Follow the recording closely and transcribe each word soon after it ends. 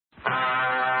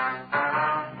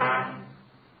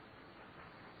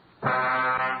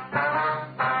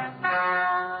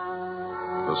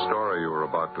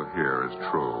about to hear is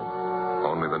true.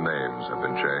 Only the names have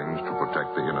been changed to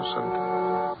protect the innocent.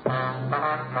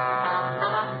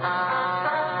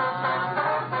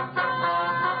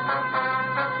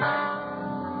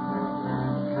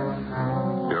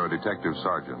 You're a detective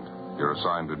sergeant. You're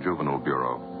assigned to Juvenile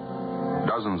Bureau.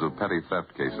 Dozens of petty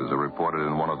theft cases are reported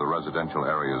in one of the residential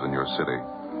areas in your city.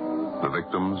 The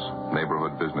victims,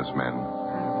 neighborhood businessmen.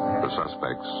 The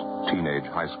suspects, teenage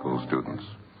high school students.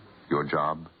 Your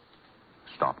job?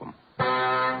 Stop them.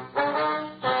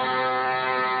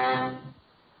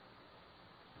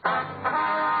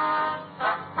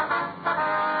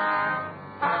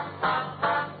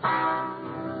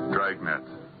 Dragnet,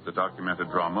 the documented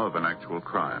drama of an actual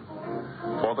crime.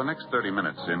 For the next 30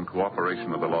 minutes, in cooperation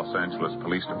with the Los Angeles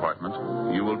Police Department,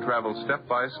 you will travel step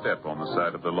by step on the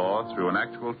side of the law through an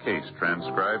actual case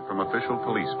transcribed from official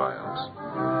police files.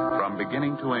 From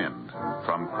beginning to end,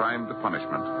 from crime to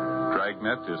punishment,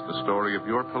 Dragnet is the story of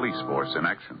your police force in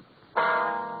action.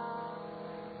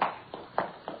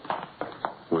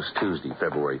 It was Tuesday,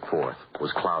 February 4th. It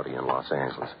was cloudy in Los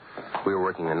Angeles. We were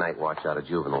working the night watch out of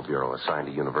Juvenile Bureau, assigned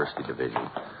to University Division.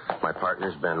 My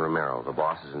partner's Ben Romero. The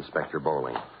boss is Inspector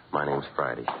Bowling. My name's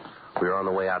Friday. We were on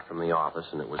the way out from the office,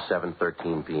 and it was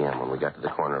 7:13 p.m. when we got to the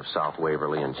corner of South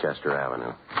Waverly and Chester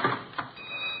Avenue.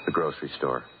 The grocery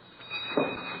store.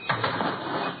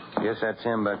 Guess that's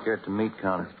him back there at the meat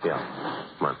counter. Yeah.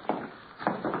 Come on.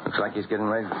 Looks like he's getting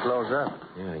ready to close up.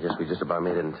 Yeah, I guess we just about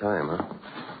made it in time, huh?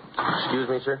 Excuse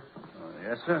me, sir?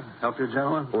 Yes, sir. Help you,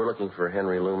 gentlemen? We're looking for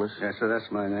Henry Loomis. Yes, sir. That's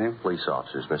my name. Police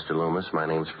officers, Mr. Loomis. My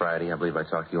name's Friday. I believe I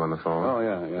talked to you on the phone. Oh,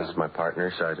 yeah. This is my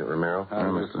partner, Sergeant Romero.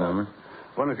 Mr. Loomis.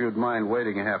 Wonder if you'd mind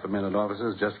waiting a half a minute,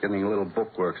 officers. Just getting a little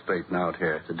bookwork straightened out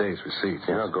here. Today's receipts.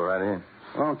 Yeah, I'll go right in.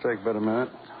 Won't take but a minute.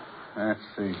 Let's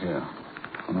see here.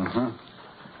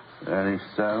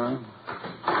 37,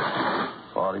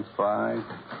 45,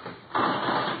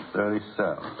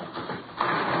 37.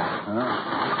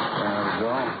 There we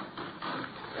go.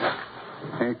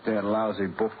 Ain't that lousy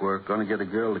bookwork. Gonna get a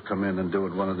girl to come in and do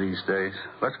it one of these days.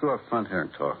 Let's go up front here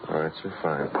and talk. All right, sir,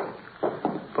 fine.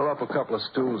 Pull up a couple of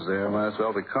stools there. Might as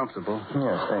well be comfortable.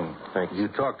 Yes, Thank you. You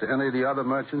talked to any of the other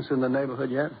merchants in the neighborhood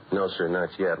yet? No, sir, not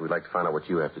yet. We'd like to find out what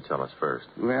you have to tell us first.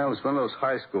 Well, it's one of those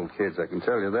high school kids, I can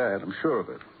tell you that. I'm sure of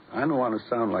it. I don't want to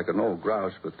sound like an old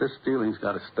grouch, but this stealing's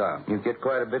got to stop. You get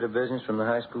quite a bit of business from the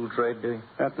high school trade, do you?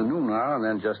 Afternoon now, and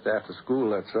then just after school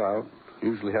lets out.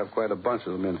 Usually have quite a bunch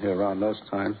of them in here around those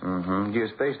times. Mm-hmm. Do you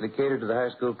especially cater to the high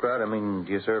school crowd? I mean,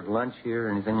 do you serve lunch here or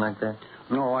anything like that?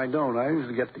 No, I don't. I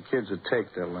usually get the kids to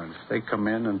take their lunch. They come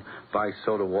in and buy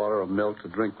soda water or milk to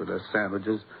drink with their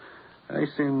sandwiches. They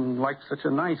seem like such a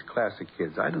nice class of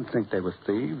kids. I didn't think they were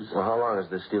thieves. Well, how long has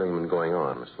this stealing been going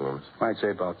on, Mr. Loomis? I'd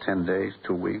say about 10 days,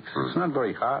 2 weeks. It's not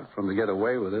very hard for them to get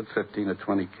away with it. 15 or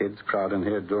 20 kids crowd in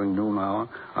here during noon hour.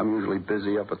 I'm usually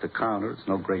busy up at the counter. It's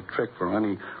no great trick for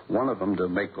any one of them to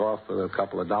make off with a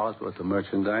couple of dollars worth of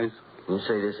merchandise. You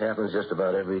say this happens just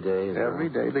about every day? Every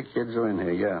day the kids are in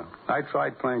here, yeah. I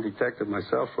tried playing detective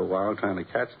myself for a while, trying to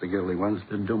catch the guilty ones.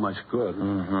 Didn't do much good.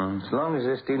 Mm-hmm. As long as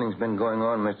this stealing's been going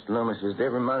on, Mr. Loomis, has it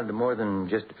ever amounted to more than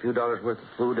just a few dollars worth of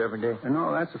food every day?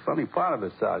 No, that's the funny part of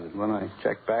it, Sergeant. When I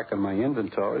check back on my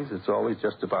inventories, it's always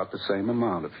just about the same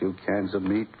amount. A few cans of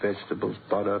meat, vegetables,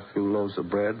 butter, a few loaves of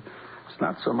bread. It's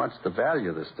not so much the value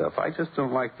of the stuff. I just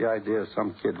don't like the idea of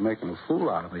some kid making a fool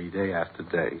out of me day after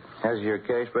day. Has your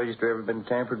cash register ever been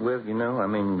tampered with, you know? I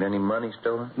mean, any money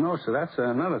stolen? No, sir, that's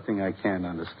another thing I can't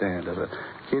understand. If a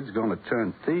kid's going to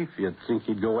turn thief, you'd think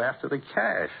he'd go after the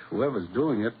cash. Whoever's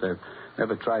doing it, they've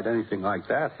never tried anything like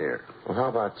that here. Well, how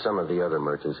about some of the other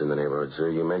merchants in the neighborhood, sir?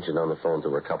 You mentioned on the phone there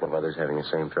were a couple of others having the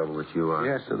same trouble that you are.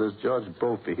 Yes, sir, there's George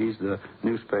Brophy. He's the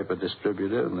newspaper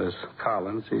distributor, and there's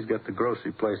Collins. He's got the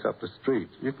grocery place up the street.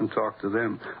 You can talk to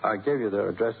them. I gave you their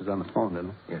addresses on the phone,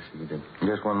 didn't I? Yes, you did.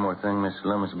 Just one more thing, Mr.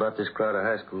 Loomis, about this crowd of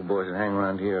high school boys that hang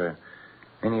around here.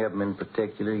 Any of them in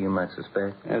particular you might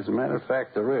suspect? As a matter of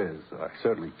fact, there is. I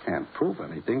certainly can't prove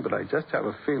anything, but I just have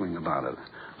a feeling about it.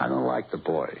 I don't like the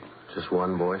boy. Just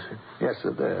one boy, sir? Yes,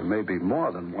 sir. There may be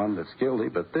more than one that's guilty,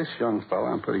 but this young fellow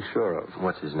I'm pretty sure of.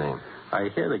 What's his name? I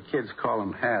hear the kids call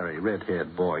him Harry,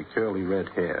 red-haired boy, curly red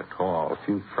hair, tall, a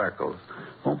few freckles.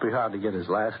 Won't be hard to get his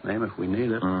last name if we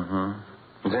need it.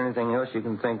 Mm-hmm. Is there anything else you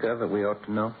can think of that we ought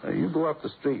to know? You go up the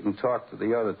street and talk to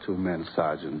the other two men,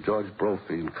 Sergeant, George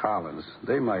Brophy and Collins.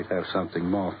 They might have something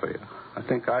more for you. I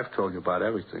think I've told you about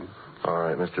everything. All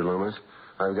right, Mr. Loomis.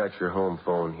 I've got your home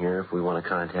phone here. If we want to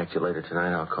contact you later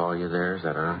tonight, I'll call you there. Is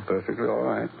that all right? Perfectly all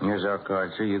right. Here's our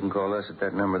card, sir. You can call us at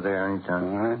that number there anytime.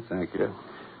 All right, thank you.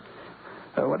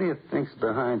 What do you think's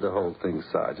behind the whole thing,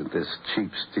 Sergeant? This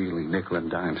cheap stealing, nickel and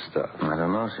dime stuff. I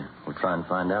don't know, sir. We'll try and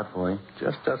find out for you.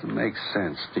 Just doesn't make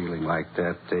sense stealing like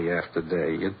that day after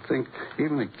day. You'd think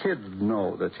even the kids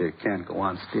know that you can't go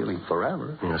on stealing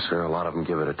forever. Yes, sir. A lot of them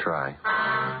give it a try.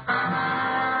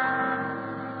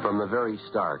 From the very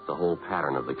start, the whole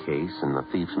pattern of the case and the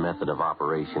thief's method of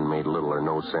operation made little or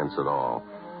no sense at all.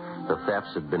 The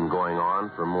thefts had been going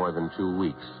on for more than 2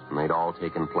 weeks, and they'd all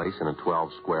taken place in a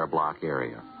 12-square block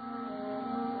area.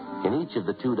 In each of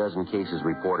the 24 cases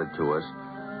reported to us,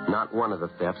 not one of the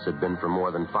thefts had been for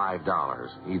more than $5,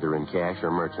 either in cash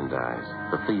or merchandise.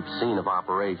 The thief's scene of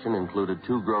operation included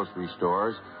 2 grocery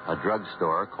stores, a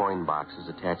drugstore, coin boxes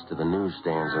attached to the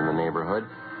newsstands in the neighborhood,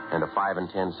 and a 5 and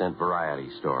 10 cent variety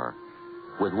store.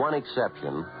 With one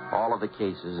exception, all of the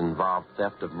cases involved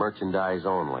theft of merchandise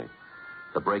only.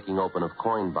 The breaking open of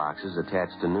coin boxes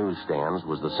attached to newsstands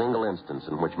was the single instance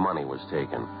in which money was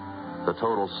taken. The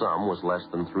total sum was less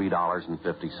than $3.50.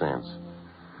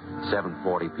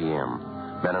 7:40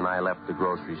 p.m. Ben and I left the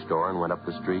grocery store and went up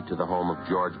the street to the home of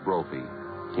George Brophy.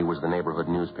 He was the neighborhood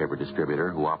newspaper distributor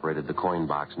who operated the coin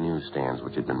box newsstands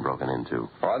which had been broken into.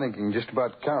 Well, I think you can just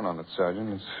about count on it, Sergeant.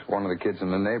 It's one of the kids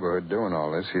in the neighborhood doing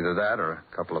all this. Either that or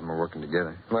a couple of them are working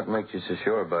together. What makes you so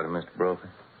sure about it, Mr. Brophy?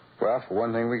 Well, for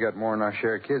one thing, we got more than our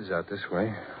share of kids out this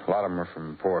way. A lot of them are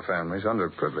from poor families,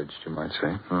 underprivileged, you might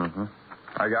say. Mm-hmm.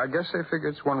 I guess they figure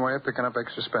it's one way of picking up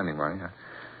extra spending money.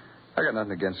 I got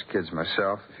nothing against kids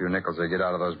myself. A few nickels they get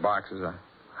out of those boxes,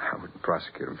 I wouldn't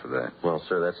prosecute them for that. Well,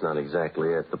 sir, that's not exactly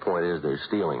it. The point is they're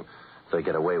stealing. If they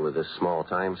get away with this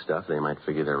small-time stuff, they might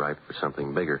figure they're ripe for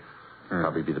something bigger.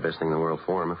 Probably be the best thing in the world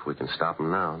for them if we can stop them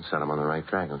now and set them on the right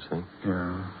track, don't you think?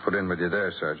 Yeah. Put in with you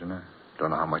there, Sergeant. I don't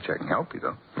know how much I can help you,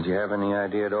 though. Did you have any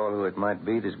idea at all who it might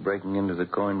be that's breaking into the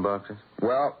coin boxes?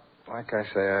 Well, like I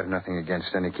say, I have nothing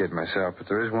against any kid myself, but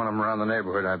there is one of them around the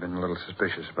neighborhood I've been a little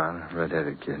suspicious about, a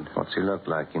red-headed kid. What's he look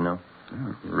like, you know?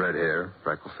 Red hair,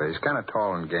 freckle face, kind of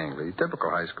tall and gangly. Typical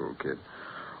high school kid.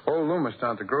 Old Loomis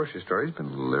down at the grocery store, he's been a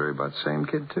little leery about the same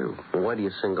kid, too. Well, why do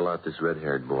you single out this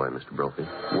red-haired boy, Mr. Brophy?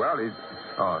 Well,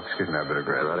 Oh, excuse me, I better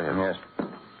grab Right ahead. Yes.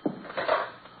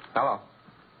 Hello.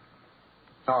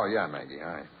 Oh, yeah, Maggie,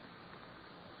 hi.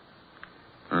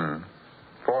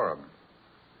 4 of them.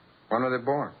 When were they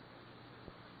born?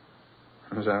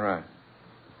 Is that right?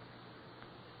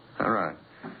 All right.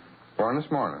 Born this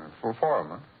morning. 4 of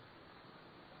them, huh?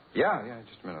 Yeah,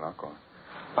 just a minute, I'll call.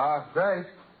 Grace.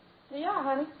 Yeah,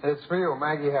 honey. It's for you,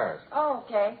 Maggie Harris. Oh,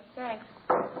 okay. Thanks.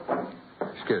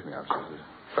 Excuse me, officer.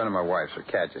 A friend of my wife's, her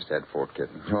cat just had 4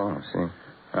 kittens. Oh, I see.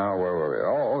 Oh, where were we?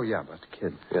 Oh, yeah, about the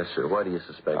kid. Yes, sir. Why do you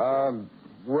suspect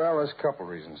Well, there's a couple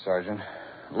reasons, Sergeant.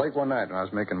 Late one night when I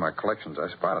was making my collections, I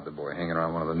spotted the boy hanging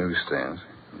around one of the newsstands.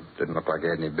 Didn't look like he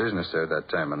had any business there that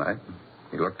time of night.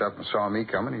 He looked up and saw me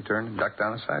coming. He turned and ducked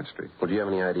down a side street. Well, do you have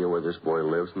any idea where this boy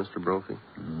lives, Mr. Brophy?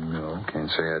 No, can't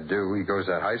say I do. He goes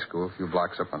to that high school a few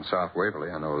blocks up on South Waverly.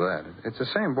 I know that. It's the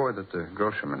same boy that the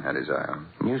grocerman had his eye on.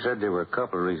 You said there were a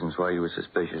couple of reasons why you were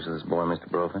suspicious of this boy, Mr.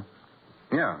 Brophy.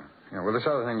 Yeah. Well, this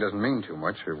other thing doesn't mean too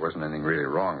much. There wasn't anything really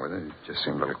wrong with it. It just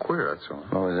seemed a little queer, that's all.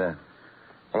 What was that?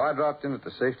 Well, I dropped in at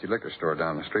the safety liquor store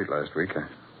down the street last week. I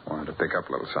wanted to pick up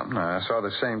a little something. I saw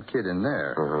the same kid in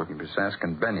there. He was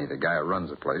asking Benny, the guy who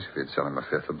runs the place, if he'd sell him a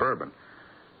 5th of bourbon.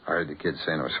 I heard the kid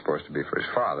saying it was supposed to be for his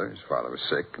father. His father was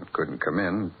sick and couldn't come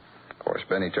in. Of course,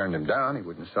 Benny turned him down. He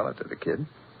wouldn't sell it to the kid.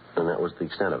 And that was the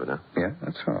extent of it, huh? Yeah,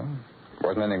 that's all.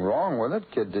 Wasn't anything wrong with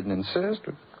it. Kid didn't insist.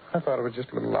 But I thought it was just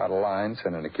a little out of line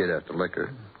sending a kid after liquor.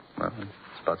 Well,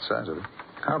 it's about the size of it.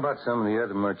 How about some of the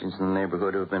other merchants in the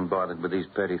neighborhood who have been bothered with these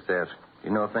petty thefts? Do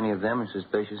you know if any of them are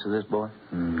suspicious of this boy?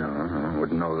 No, I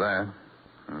wouldn't know that.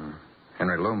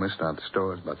 Henry Loomis down at the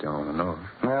store is about the only one I know of.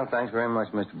 Well, thanks very much,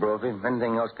 Mr. Brophy. If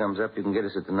anything else comes up, you can get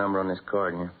us at the number on this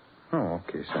card here. Oh,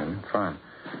 okay, Sergeant. Fine.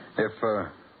 If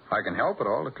I can help at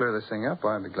all to clear this thing up,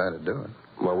 I'd be glad to do it.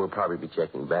 Well, we'll probably be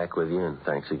checking back with you, and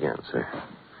thanks again, sir.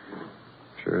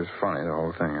 Sure is funny, the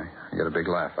whole thing. I got a big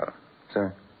laugh out of it.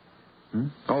 Sir?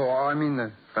 Oh, I mean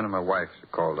the friend of my wife's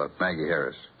called up, Maggie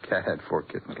Harris. Cat had 4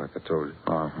 kittens, like I told you.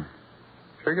 Uh-huh.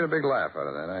 Sure get a big laugh out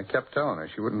of that. I kept telling her.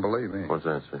 She wouldn't believe me. What's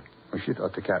that, sir? Well, she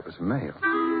thought the cat was a male.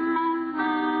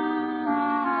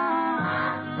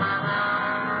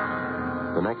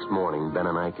 The next morning, Ben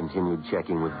and I continued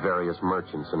checking with various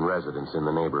merchants and residents in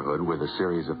the neighborhood where the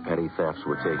series of petty thefts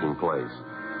were taking place.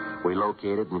 We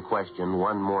located and questioned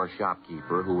one more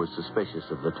shopkeeper who was suspicious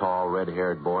of the tall,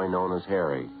 red-haired boy known as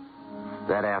Harry.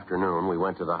 That afternoon, we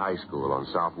went to the high school on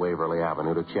South Waverly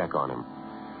Avenue to check on him.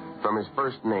 From his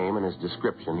first name and his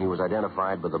description, he was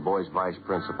identified by the boy's vice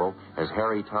principal as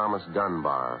Harry Thomas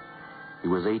Dunbar. He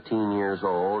was 18 years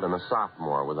old and a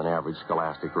sophomore with an average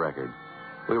scholastic record.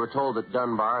 We were told that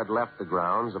Dunbar had left the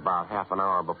grounds about half an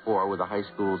hour before with the high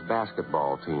school's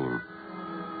basketball team.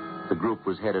 The group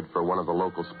was headed for one of the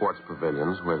local sports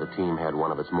pavilions where the team had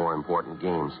one of its more important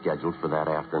games scheduled for that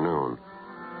afternoon.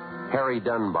 Harry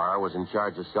Dunbar was in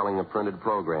charge of selling the printed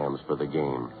programs for the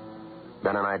game.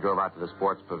 Ben and I drove out to the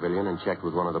sports pavilion and checked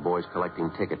with one of the boys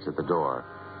collecting tickets at the door.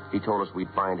 He told us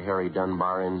we'd find Harry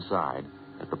Dunbar inside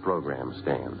at the program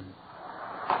stand.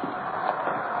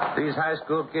 These high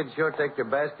school kids sure take their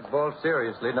basketball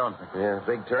seriously, don't they? Yeah,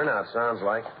 big turnout, sounds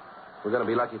like. We're going to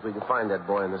be lucky if we can find that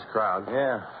boy in this crowd.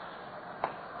 Yeah.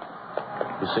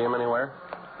 You see him anywhere?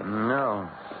 No.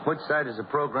 Which side is the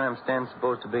program stand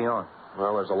supposed to be on?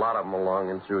 Well, there's a lot of them along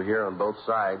and through here on both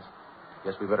sides.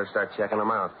 Guess we better start checking them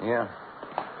out. Yeah.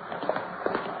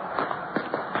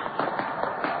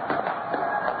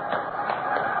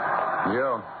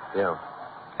 Joe. Yeah.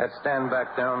 That stand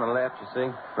back there on the left, you see?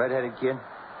 Red-headed kid?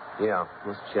 Yeah,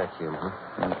 let's check him, huh?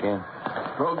 Okay.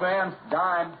 Programs,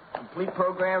 dime. Complete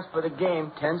programs for the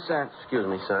game, 10 cents. Excuse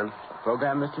me, son.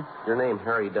 Program, mister? Your name,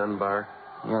 Harry Dunbar?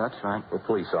 Yeah, that's right. We're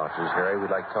police officers, Harry.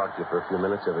 We'd like to talk to you for a few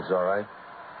minutes, if it's all right.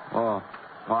 Oh.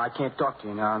 Well, I can't talk to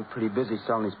you now. I'm pretty busy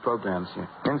selling these programs here.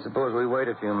 Then suppose we wait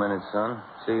a few minutes, son.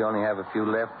 See, you only have a few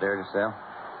left there to sell.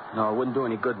 No, it wouldn't do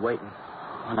any good waiting.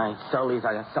 When I sell these,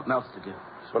 I got something else to do.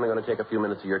 It's only going to take a few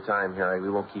minutes of your time, Harry.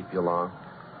 We won't keep you long.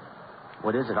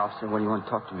 What is it, officer? What do you want to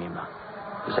talk to me about?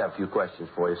 Just have a few questions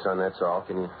for you, son, that's all.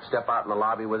 Can you step out in the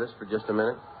lobby with us for just a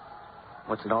minute?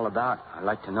 What's it all about? I'd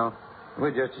like to know.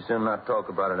 We'd just as soon not talk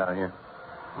about it out here.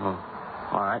 Oh,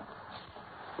 all right.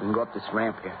 We can go up this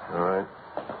ramp here. All right.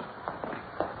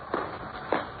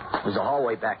 There's a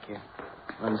hallway back here.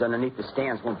 Ones underneath the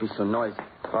stands won't be so noisy.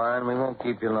 Fine, we won't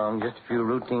keep you long. Just a few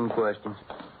routine questions.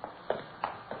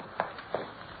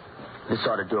 This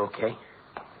ought to do okay.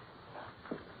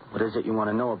 What is it you want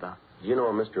to know about? Do you know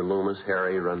a Mr. Loomis?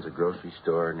 Harry runs a grocery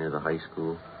store near the high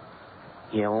school.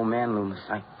 Yeah, old man Loomis.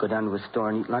 I go down to his store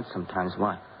and eat lunch sometimes.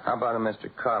 Why? How about a Mr.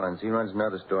 Collins? He runs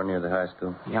another store near the high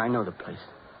school. Yeah, I know the place.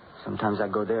 Sometimes I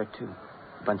go there, too.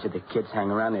 A bunch of the kids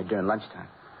hang around there during lunchtime.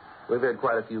 We've had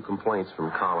quite a few complaints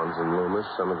from Collins and Loomis,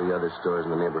 some of the other stores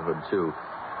in the neighborhood, too.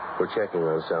 We're checking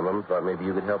on some of them. Thought maybe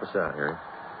you could help us out, Harry.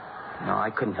 No, I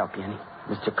couldn't help you any.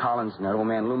 Mr. Collins and that old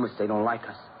man Loomis, they don't like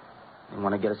us. They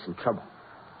want to get us in trouble.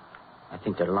 I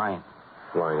think they're lying.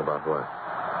 Lying about what?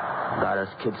 About us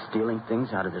kids stealing things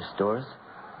out of their stores.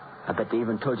 I bet they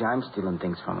even told you I'm stealing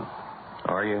things from them.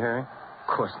 Are you, Harry? Of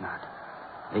course not.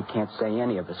 They can't say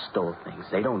any of us stole things.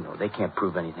 They don't know. They can't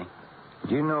prove anything.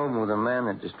 Do you know the man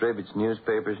that distributes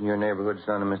newspapers in your neighborhood,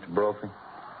 son of Mr. Brophy?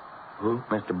 Who?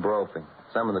 Mr. Brophy.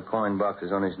 Some of the coin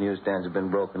boxes on his newsstands have been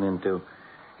broken into.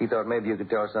 He thought maybe you could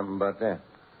tell us something about that.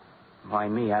 Why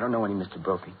me? I don't know any Mr.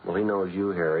 Brophy. Well, he knows you,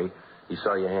 Harry. He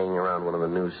saw you hanging around one of the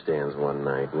newsstands one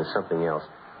night, and there's something else.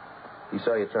 He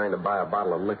saw you trying to buy a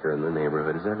bottle of liquor in the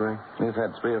neighborhood. Is that right? We've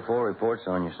had 3 or 4 reports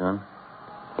on you, son.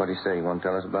 What do you say? You want to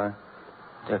tell us about it?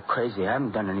 They're crazy. I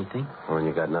haven't done anything. Well,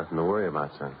 you got nothing to worry about,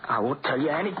 son. I won't tell you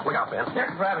anything. Look out, Ben.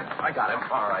 There, grab it. I got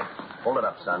him. All right. Hold it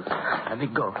up, son. Let me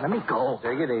go. Let me go.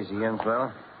 Take it easy, young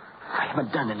fella. I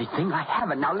haven't done anything. I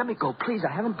haven't. Now, let me go, please.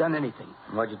 I haven't done anything.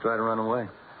 Why'd you try to run away?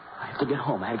 I have to get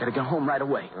home. I got to get home right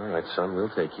away. All right, son. We'll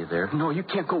take you there. No, you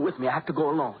can't go with me. I have to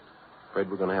go alone. Afraid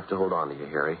we're going to have to hold on to you,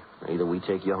 Harry. Either we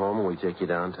take you home or we take you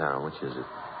downtown. Which is it?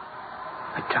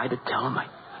 I tried to tell him I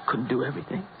couldn't do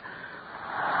everything.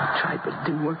 I tried, but it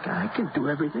didn't work out. I can do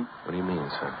everything. What do you mean,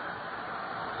 son?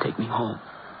 Take me home.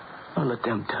 I'll let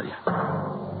them tell you.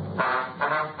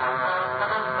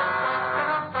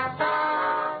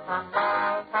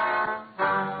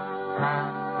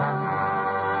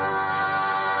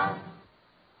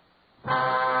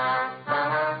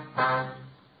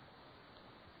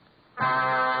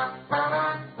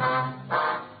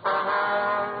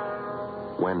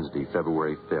 Wednesday,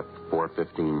 February 5th,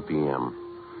 4:15 p.m.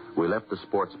 We left the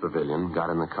sports pavilion, got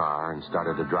in the car, and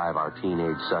started to drive our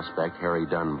teenage suspect, Harry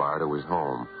Dunbar, to his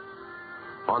home.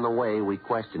 On the way, we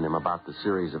questioned him about the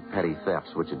series of petty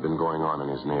thefts which had been going on in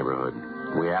his neighborhood.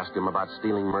 We asked him about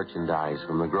stealing merchandise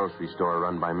from the grocery store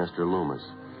run by Mr. Loomis.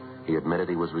 He admitted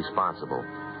he was responsible.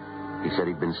 He said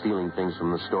he'd been stealing things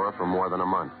from the store for more than a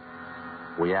month.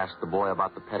 We asked the boy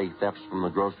about the petty thefts from the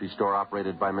grocery store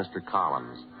operated by Mr.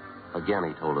 Collins. Again,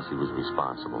 he told us he was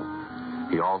responsible.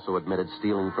 He also admitted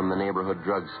stealing from the neighborhood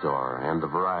drugstore and the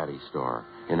variety store,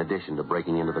 in addition to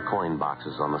breaking into the coin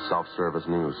boxes on the self-service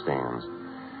newsstands.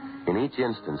 In each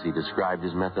instance, he described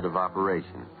his method of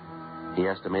operation. He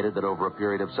estimated that over a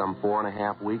period of some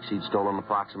 4.5 weeks, he'd stolen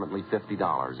approximately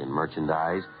 $50 in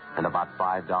merchandise and about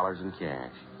 $5 in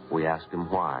cash. We asked him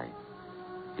why.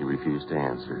 He refused to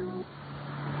answer.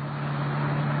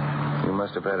 You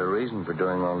must have had a reason for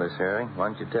doing all this, Harry. Why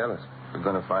don't you tell us? We're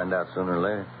going to find out sooner or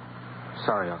later.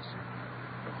 Sorry, officer.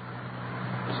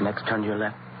 Just next turn to your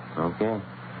left. Okay.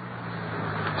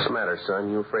 What's the matter, son?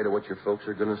 You afraid of what your folks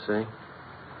are going to say?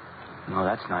 No,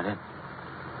 that's not it.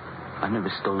 I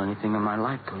never stole anything in my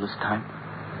life till this time.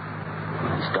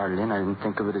 When I started in, I didn't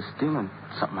think of it as stealing.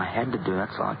 Something I had to do,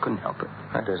 that's all. I couldn't help it.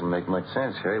 That doesn't make much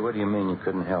sense, Harry. What do you mean you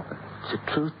couldn't help it? It's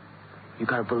the truth. You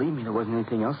gotta believe me. There wasn't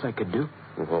anything else I could do.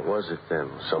 Well, what was it then?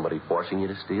 Was somebody forcing you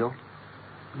to steal?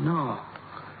 No.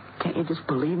 Can't you just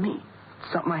believe me?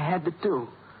 It's something I had to do.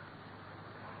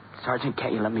 Sergeant,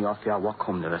 can't you let me off here? I'll walk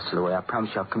home the rest of the way. I promise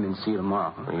you I'll come in and see you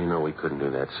tomorrow. Huh? Well, you know we couldn't do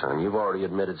that, son. You've already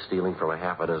admitted stealing from a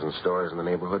half a dozen stores in the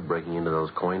neighborhood, breaking into those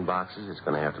coin boxes. It's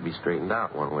going to have to be straightened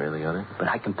out one way or the other. But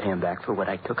I can pay him back for what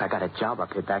I took. I got a job. I'll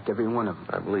pay back every one of them.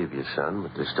 I believe you, son,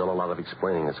 but there's still a lot of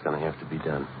explaining that's going to have to be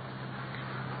done.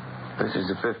 This is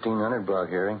the 1500 block,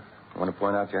 Harry. Want to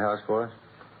point out your house for us?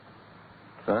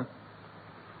 Son?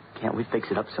 Can't we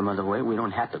fix it up some other way? We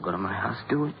don't have to go to my house,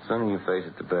 do we? The sooner you face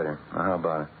it, the better. Now, how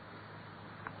about it?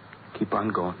 Keep on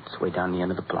going. It's way down the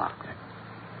end of the block there.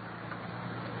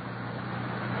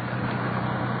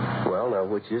 Well, now,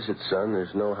 which is it, son?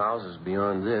 There's no houses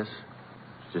beyond this.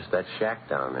 It's just that shack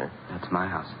down there. That's my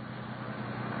house.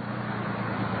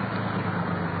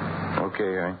 Okay,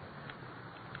 Harry.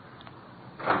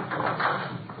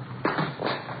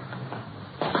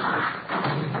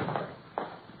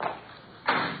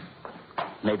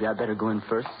 Maybe I better go in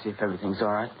first, see if everything's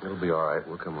all right. It'll be all right.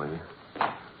 We'll come with you.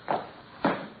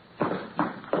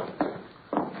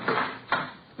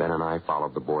 Ben and I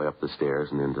followed the boy up the stairs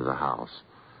and into the house.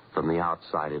 From the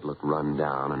outside, it looked run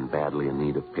down and badly in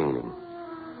need of painting.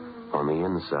 On the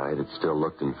inside, it still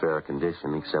looked in fair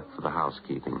condition except for the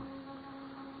housekeeping.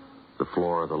 The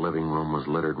floor of the living room was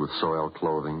littered with soiled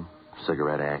clothing,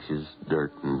 cigarette ashes,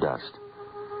 dirt, and dust.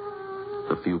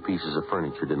 The few pieces of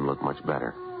furniture didn't look much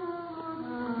better.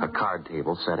 A card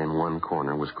table set in one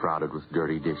corner was crowded with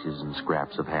dirty dishes and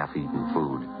scraps of half-eaten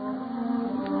food.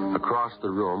 Across the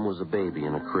room was a baby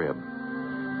in a crib.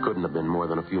 Couldn't have been more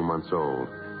than a few months old.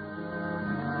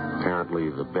 Apparently,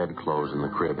 the bedclothes in the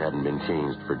crib hadn't been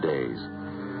changed for days.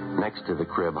 Next to the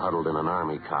crib, huddled in an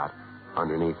army cot,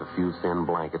 underneath a few thin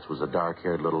blankets, was a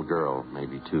dark-haired little girl,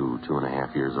 maybe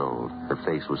 2.5 years old. Her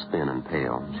face was thin and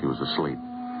pale. She was asleep.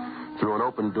 Through an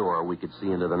open door, we could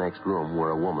see into the next room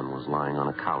where a woman was lying on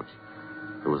a couch.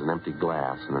 There was an empty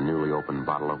glass and a newly opened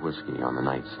bottle of whiskey on the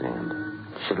nightstand.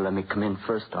 Should have let me come in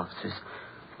first, officers.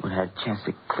 Would have had a chance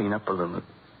to clean up a little.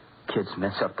 Kids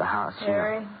mess up the house, you know.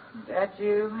 Harry, is that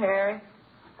you, Harry?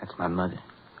 That's my mother.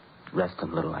 Resting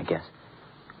a little, I guess.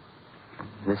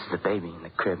 This is the baby in the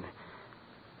crib.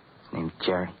 His name's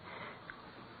Jerry.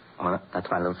 Well, that's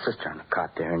my little sister on the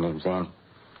cot there. Her name's Annie.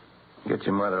 Get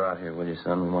your mother out here, will you,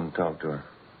 son? We want to talk to her.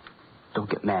 Don't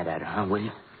get mad at her, huh, will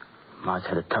you? Ma's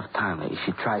had a tough time lately.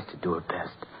 She tries to do her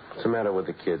best. What's the matter with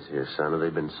the kids here, son? Have they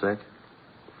been sick?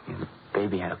 Yeah, the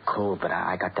baby had a cold, but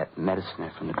I got that medicine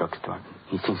there from the drugstore.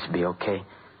 He seems to be okay.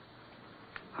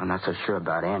 I'm not so sure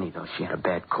about Annie, though. She had a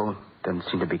bad cold. Doesn't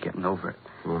seem to be getting over it.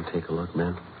 You want to take a look,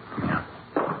 man? Yeah.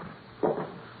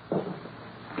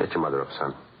 Get your mother up,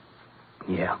 son.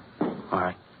 Yeah. All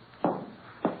right.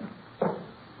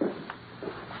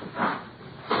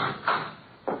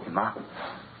 Hey, Ma.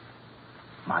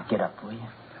 Ma, get up, will you?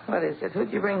 What is it?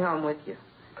 Who'd you bring home with you?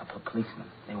 A couple of policemen.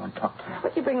 They want to talk to me.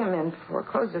 What'd you bring them in for?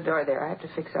 Close the door there. I have to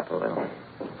fix up a little.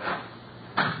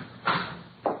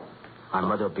 My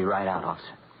mother will be right out,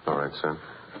 officer. All right, son.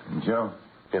 Joe?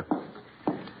 Yeah.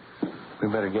 We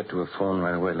better get to a phone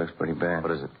right away. It looks pretty bad.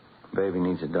 What is it? Baby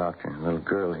needs a doctor. A little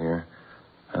girl here.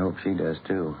 I hope she does,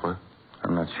 too. What?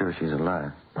 I'm not sure she's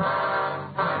alive.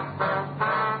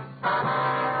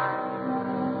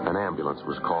 An ambulance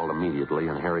was called immediately,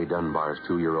 and Harry Dunbar's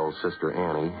 2-year-old sister,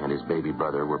 Annie, and his baby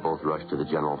brother were both rushed to the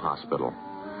general hospital.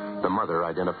 The mother,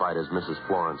 identified as Mrs.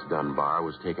 Florence Dunbar,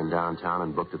 was taken downtown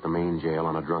and booked at the main jail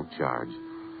on a drunk charge.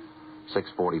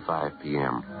 6:45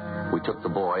 p.m. We took the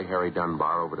boy, Harry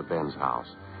Dunbar, over to Ben's house.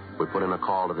 We put in a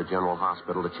call to the general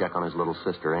hospital to check on his little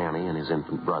sister, Annie, and his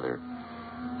infant brother.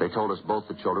 They told us both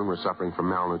the children were suffering from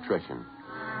malnutrition.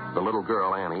 The little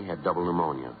girl, Annie, had double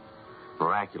pneumonia.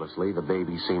 Miraculously, the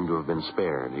baby seemed to have been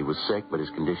spared. He was sick, but his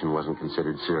condition wasn't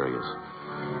considered serious.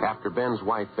 After Ben's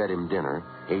wife fed him dinner,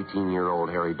 18-year-old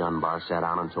Harry Dunbar sat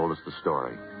down and told us the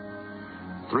story.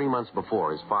 3 months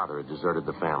before, his father had deserted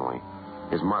the family.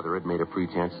 His mother had made a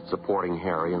pretense at supporting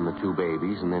Harry and the 2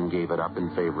 babies and then gave it up in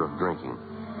favor of drinking.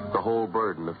 The whole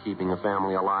burden of keeping a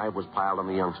family alive was piled on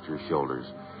the youngster's shoulders.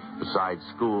 Besides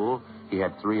school, He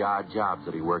had 3 odd jobs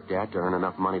that he worked at to earn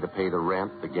enough money to pay the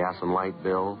rent, the gas and light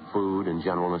bill, food, and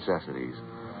general necessities.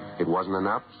 It wasn't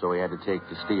enough, so he had to take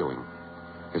to stealing.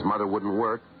 His mother wouldn't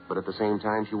work, but at the same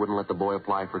time, she wouldn't let the boy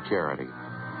apply for charity.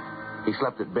 He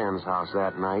slept at Ben's house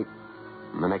that night,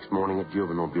 and the next morning at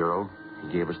Juvenile Bureau,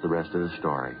 he gave us the rest of the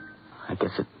story. I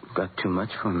guess it got too much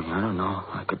for me. I don't know.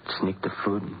 I could sneak the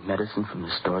food and medicine from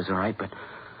the stores, all right, but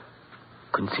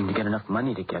couldn't seem to get enough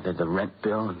money together. The rent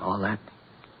bill and all that.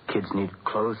 Kids need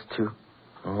clothes, too.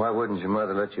 Well, why wouldn't your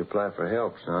mother let you apply for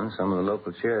help, son? Some of the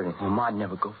local charity. Well, Ma'd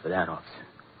never go for that, officer.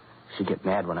 She'd get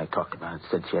mad when I talked about it.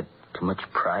 Said she had too much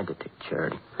pride to take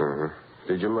charity. Mm-hmm.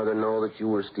 Did your mother know that you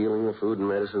were stealing the food and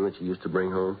medicine that you used to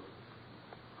bring home?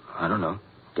 I don't know.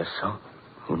 Guess so.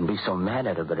 Wouldn't be so mad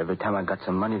at her, but every time I got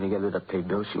some money together to pay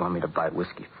bills, she wanted me to buy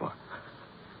whiskey for her.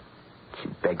 She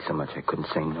begged so much I couldn't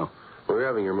say no. We're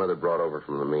having your mother brought over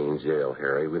from the main jail,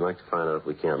 Harry. We'd like to find out if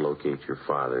we can't locate your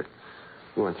father.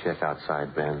 You want to check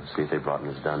outside, Ben, see if they brought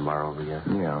Miss Dunbar over yet?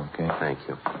 Yeah, okay. Thank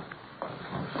you.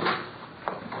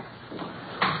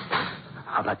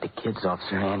 How about the kids,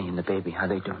 Officer Annie and the baby? How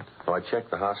they doing? Oh, I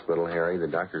checked the hospital, Harry. The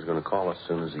doctor's going to call us as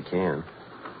soon as he can.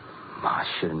 Ma, I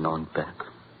should have known better.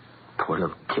 Poor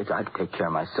little kids. I'd take care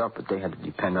of myself, but they had to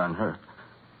depend on her.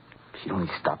 She'd only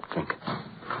stopped drinking.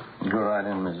 Go right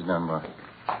in, Mrs. Dunbar.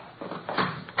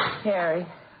 Harry,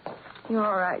 you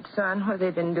all right, son? What have they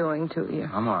been doing to you?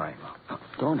 I'm all right, Ma.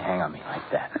 Don't hang on me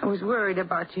like that. I was worried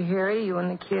about you, Harry, you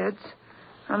and the kids.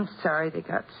 I'm sorry they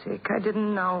got sick. I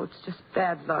didn't know. It's just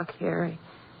bad luck, Harry.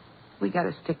 We got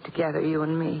to stick together, you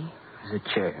and me. There's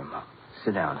a chair here, Ma.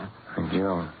 Sit down, huh? Hey,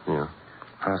 Joe. Yeah.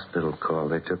 Hospital call.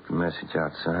 They took the message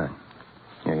outside.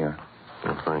 Here you are.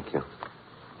 Oh, thank you.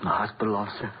 The hospital,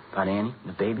 officer? About Annie,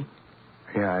 the baby?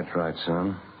 Yeah, that's right,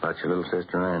 son. About your little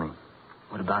sister, Annie.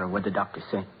 What about her? What'd the doctor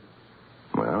say?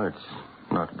 Well, it's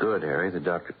not good, Harry. The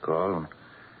doctor called and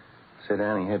said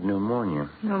Annie had pneumonia.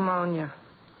 Pneumonia.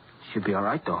 She'll be all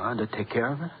right, though, huh? To take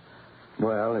care of her?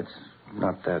 Well, it's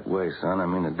not that way, son. I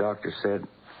mean, the doctor said...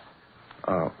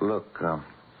 look,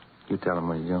 you tell him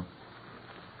what you do.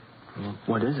 Well,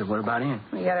 what is it? What about Ann?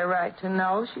 We got a right to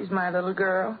know. She's my little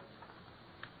girl.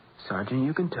 Sergeant,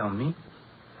 you can tell me.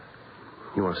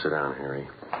 You want to sit down, Harry?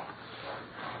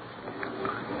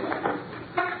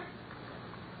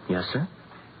 Yes, sir?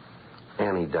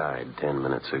 Annie died 10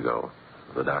 minutes ago.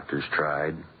 The doctors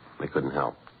tried. They couldn't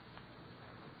help.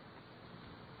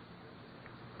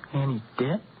 Annie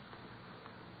dead?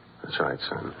 That's right,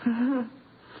 son.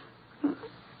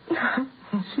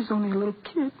 She's only a little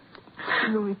kid.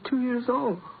 She's only 2 years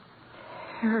old.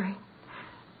 Harry.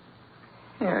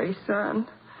 Harry, son.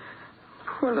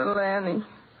 Poor little Annie.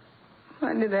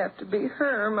 Why did it have to be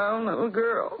her, my own little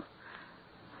girl?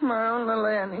 My own little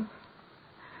Annie.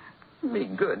 Be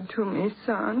good to me,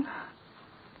 son.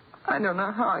 I don't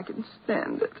know how I can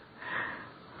stand it.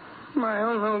 My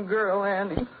own little girl,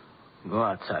 Annie. Go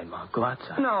outside, Ma. Go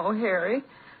outside. No, Harry.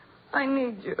 I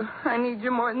need you. I need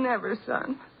you more than ever,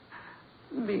 son.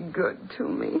 Be good to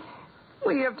me.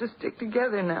 We have to stick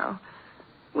together now.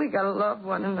 We gotta love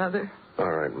one another.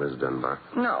 All right, Miss Dunbar.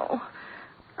 No.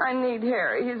 I need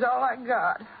Harry. He's all I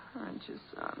got. Aren't you,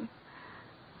 son?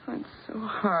 It's so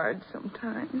hard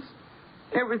sometimes.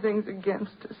 Everything's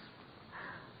against us.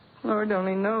 Lord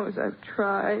only knows I've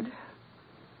tried.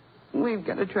 We've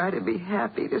got to try to be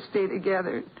happy, to stay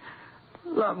together,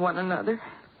 love one another.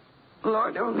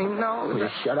 Lord only knows. Will you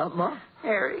shut up, Ma?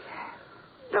 Harry,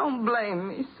 don't blame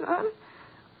me, son.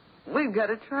 We've got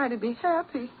to try to be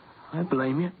happy. I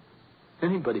blame you.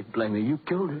 Anybody blame you. You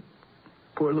killed her.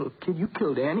 Poor little kid. You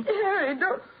killed Annie. Harry,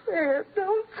 don't say it.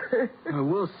 Don't say it. I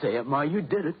will say it, Ma. You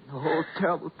did it. The whole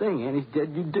terrible thing. Annie's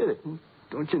dead. You did it.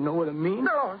 Don't you know what I mean?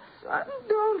 Don't, son.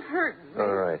 Don't hurt me.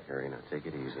 All right, Harry. Now take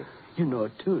it easy. You know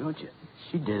it, too, don't you?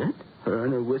 She did it. Her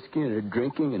and her whiskey and her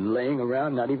drinking and laying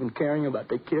around, not even caring about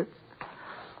the kids.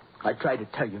 I tried to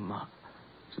tell you, Ma.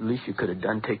 It's the least you could have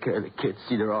done. Take care of the kids.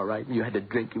 See they're all right. You had to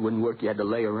drink. You wouldn't work. You had to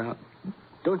lay around.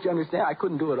 Don't you understand? I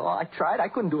couldn't do it all. I tried. I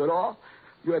couldn't do it all.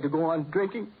 You had to go on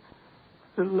drinking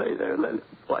and lay there and let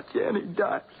watch Annie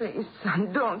die. Please,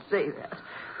 son, don't say that.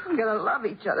 We gotta love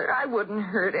each other. I wouldn't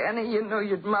hurt Annie. You know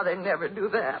your mother never do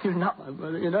that. You're not my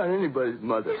mother. You're not anybody's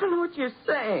mother. You don't know what you're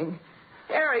saying.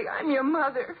 Harry, I'm your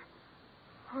mother.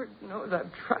 Lord knows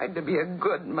I've tried to be a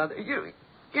good mother.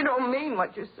 You don't mean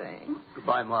what you're saying.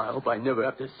 Goodbye, Ma. I hope I never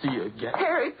have to see you again.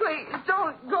 Harry, please,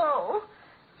 don't go.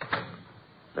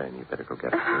 Ben, you better go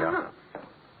get her.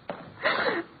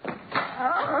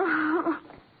 Oh.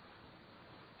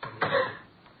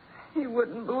 He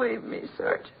wouldn't believe me,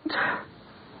 Sergeant.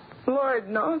 Lord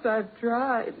knows I've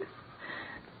tried.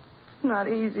 It's not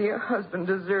easy, a husband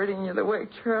deserting you the way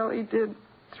Charlie did.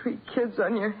 3 kids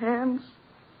on your hands.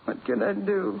 What can I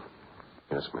do?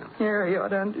 Yes, ma'am. Harry ought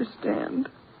to understand.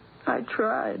 I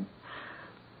tried.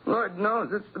 Lord knows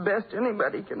it's the best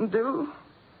anybody can do.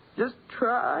 Just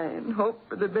try and hope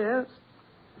for the best.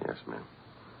 Yes, ma'am.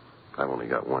 I've only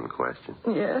got one question.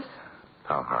 Yes?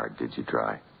 How hard did you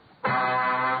try?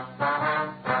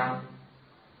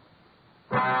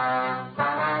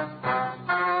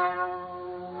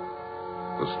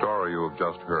 The story you have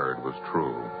just heard was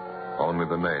true. Only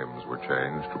the names were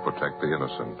changed to protect the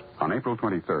innocent. On April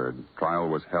 23rd, trial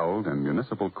was held in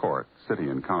Municipal Court, City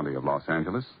and County of Los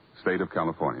Angeles, State of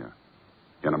California.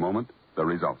 In a moment, the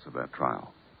results of that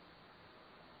trial.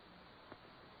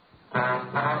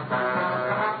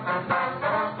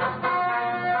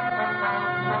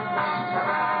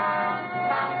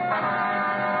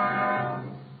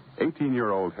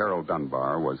 "18-year-old Harold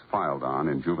Dunbar was filed on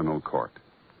in juvenile court.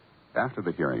 After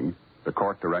the hearing, the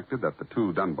court directed that the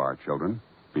 2 Dunbar children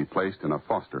be placed in a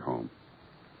foster home.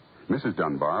 Mrs.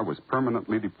 Dunbar was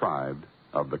permanently deprived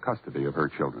of the custody of her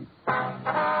children.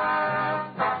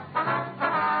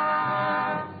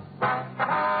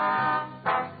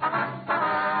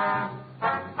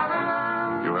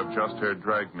 You have just heard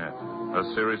Dragnet, a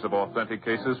series of authentic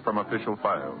cases from official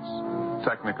files.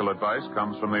 Technical advice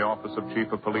comes from the Office of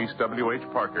Chief of Police W.H.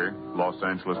 Parker, Los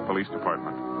Angeles Police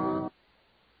Department.